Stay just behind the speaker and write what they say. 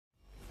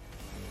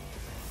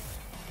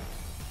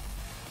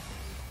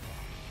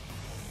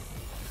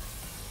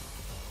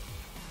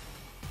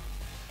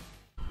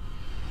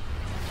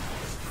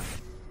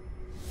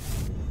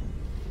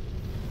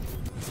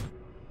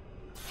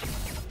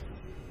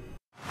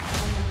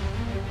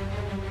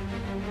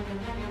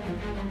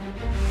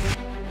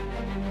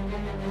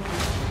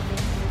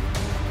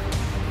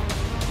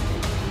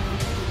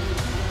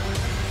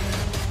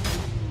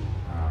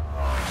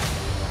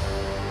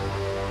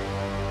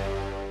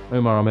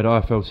UMAR,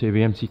 AHMED, IFL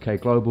TV,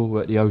 MTK Global.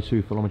 We're at the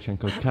O2 for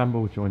Lomachenko's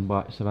Campbell, joined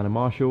by Savannah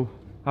Marshall.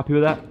 Happy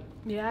with that?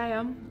 Yeah, I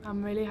am.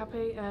 I'm really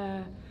happy.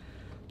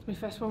 It's my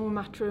first one with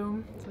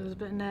Matchroom, so there's a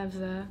bit of nerves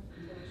there.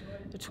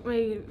 It took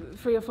me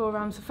 3 or 4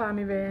 rounds to find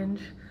my range.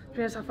 To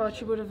be honest, I thought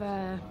she would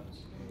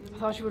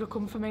have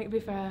come for me, to be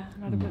fair,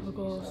 and had a bit of a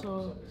go.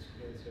 So,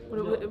 but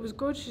it was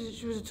good.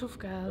 She was a tough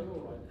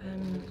girl.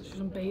 She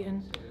was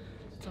unbeaten.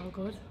 It's all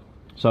good.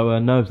 So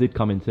nerves did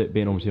come into it,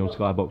 being obviously on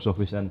Sky Box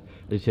Office, and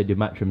as you said, your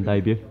Matchroom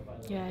debut.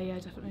 Yeah,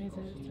 definitely.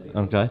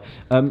 Okay.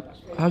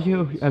 How's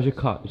your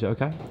cut? Is it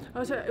okay?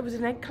 It was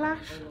an egg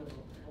clash.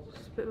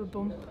 Just a bit of a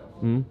bump.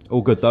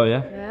 All good though,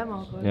 yeah. Yeah, I'm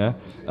all good.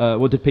 Yeah.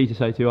 What did Peter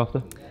say to you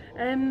after?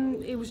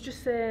 He was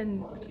just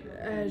saying,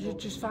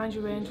 just find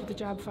your range with the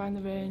jab, find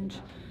the range.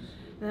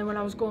 And then when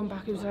I was going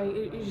back, he was like,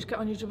 you just get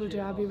on your double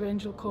jab, your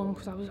range will come,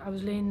 because I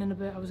was leaning in a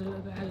bit, I was a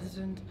little bit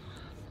hesitant.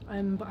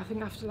 But I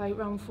think after like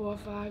round 4 or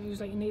 5, he was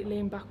like, you need to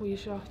lean back with your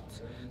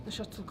shots. The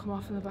shots will come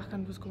off and the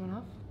backhand was coming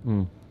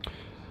off.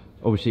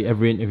 Obviously,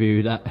 every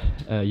interview that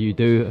you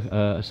do,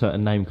 a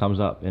certain name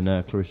comes up in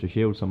Claressa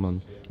Shields,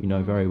 someone you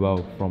know very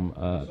well from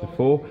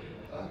before.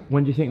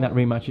 When do you think that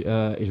rematch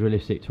is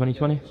realistic?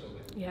 2020?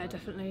 Yeah,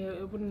 definitely.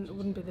 It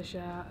wouldn't be this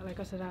year. Like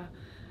I said,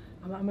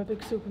 I'm a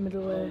big super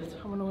middleweight.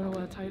 I want to win a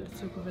world title at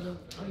super middle.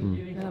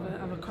 And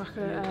have a crack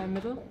at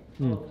middle.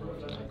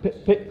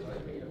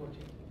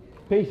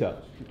 Peter,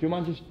 do you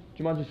mind just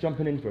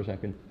jumping in for a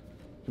second? Do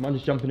you mind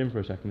just jumping in for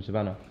a second,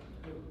 Savannah?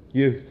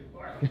 You.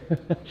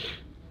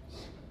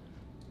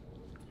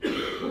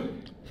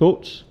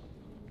 Thoughts?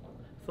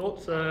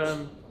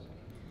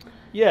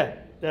 Yeah,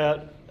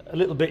 a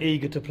little bit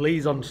eager to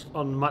please on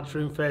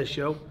Matchroom first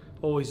show.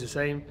 Always the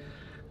same.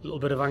 A little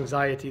bit of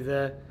anxiety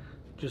there.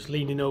 Just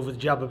leaning over the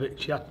jab a bit.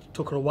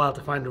 Took her a while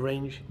to find a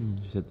range.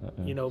 She said that,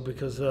 yeah. You know,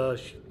 because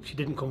she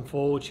didn't come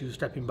forward. She was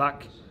stepping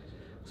back.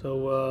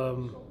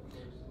 So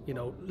you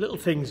know, little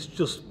things,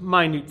 just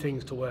minute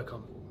things to work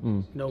on.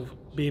 You know,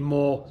 being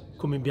more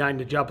coming behind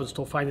the jab and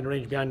stuff, finding a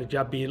range behind the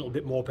jab, being a little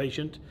bit more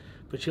patient.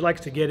 But she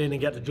likes to get in and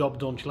get the job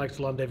done. She likes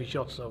to land every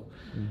shot. So,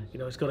 you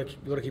know, we've got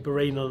to keep a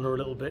rein on her a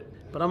little bit.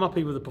 But I'm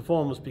happy with the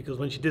performance because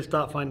when she did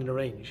start finding a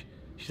range,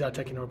 she started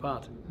taking her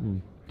apart.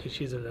 Because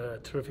she's a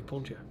terrific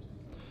puncher.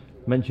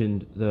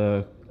 Mentioned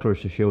the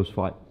Claressa Shields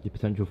fight, the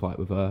potential fight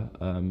with her.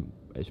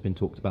 It's been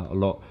talked about a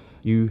lot.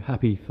 You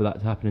happy for that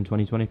to happen in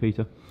 2020,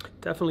 Peter?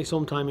 Definitely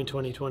sometime in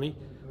 2020.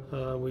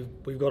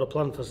 We've got a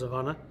plan for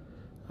Savannah.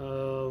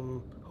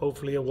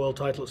 Hopefully a world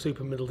title at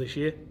super middle this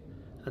year,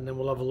 and then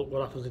we'll have a look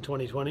what happens in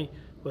 2020,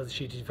 whether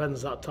she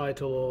defends that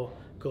title or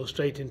goes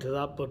straight into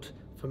that. But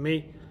for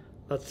me,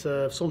 that's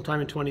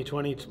sometime in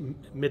 2020,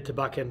 mid to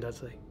back end, I'd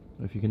say.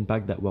 If you can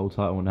bag that world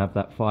title and have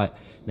that fight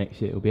next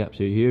year, it'll be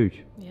absolutely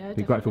huge. Yeah, it'll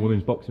be great for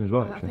women's boxing as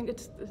well. I think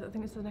it's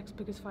the next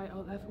biggest fight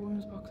out there for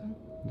women's boxing.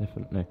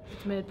 Definitely.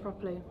 It's made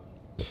properly.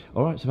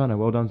 All right, Savannah,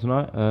 well done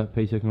tonight.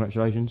 Peter,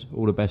 congratulations.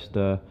 All the best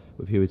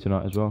with Huey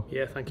tonight as well.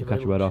 Yeah, thank you We'll very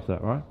catch you right much. after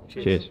that, all right?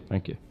 Cheers. Cheers.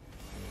 Thank you.